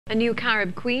A new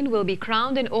Carib Queen will be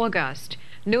crowned in August.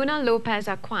 Nona Lopez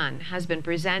Aquan has been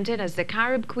presented as the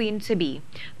Carib Queen to be.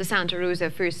 The Santa Rosa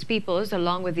First Peoples,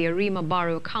 along with the Arima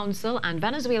Borough Council and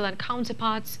Venezuelan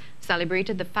counterparts,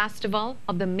 celebrated the festival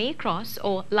of the May Cross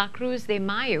or La Cruz De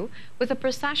Mayo with a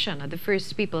procession at the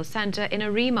First Peoples Center in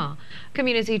Arima.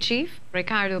 Community Chief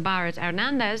Ricardo Bharath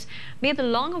Hernandez made the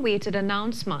long-awaited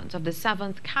announcement of the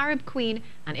 7th Carib Queen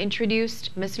and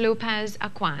introduced Miss Lopez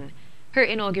Aquan. Her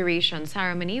inauguration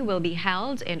ceremony will be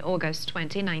held in August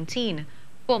 2019.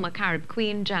 Former Carib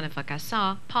Queen Jennifer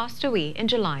Cassar passed away in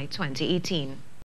July 2018.